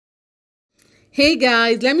Hey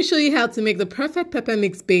guys, let me show you how to make the perfect pepper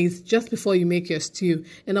mix base just before you make your stew.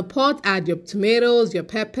 In a pot, add your tomatoes, your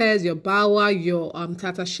peppers, your bawa, your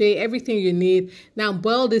tatashe, everything you need. Now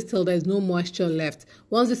boil this till there's no moisture left.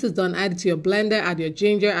 Once this is done, add it to your blender, add your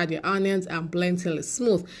ginger, add your onions, and blend till it's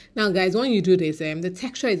smooth. Now guys, when you do this, the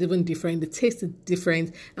texture is even different, the taste is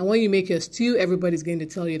different, and when you make your stew, everybody's going to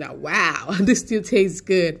tell you that, wow, this stew tastes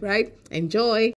good, right? Enjoy!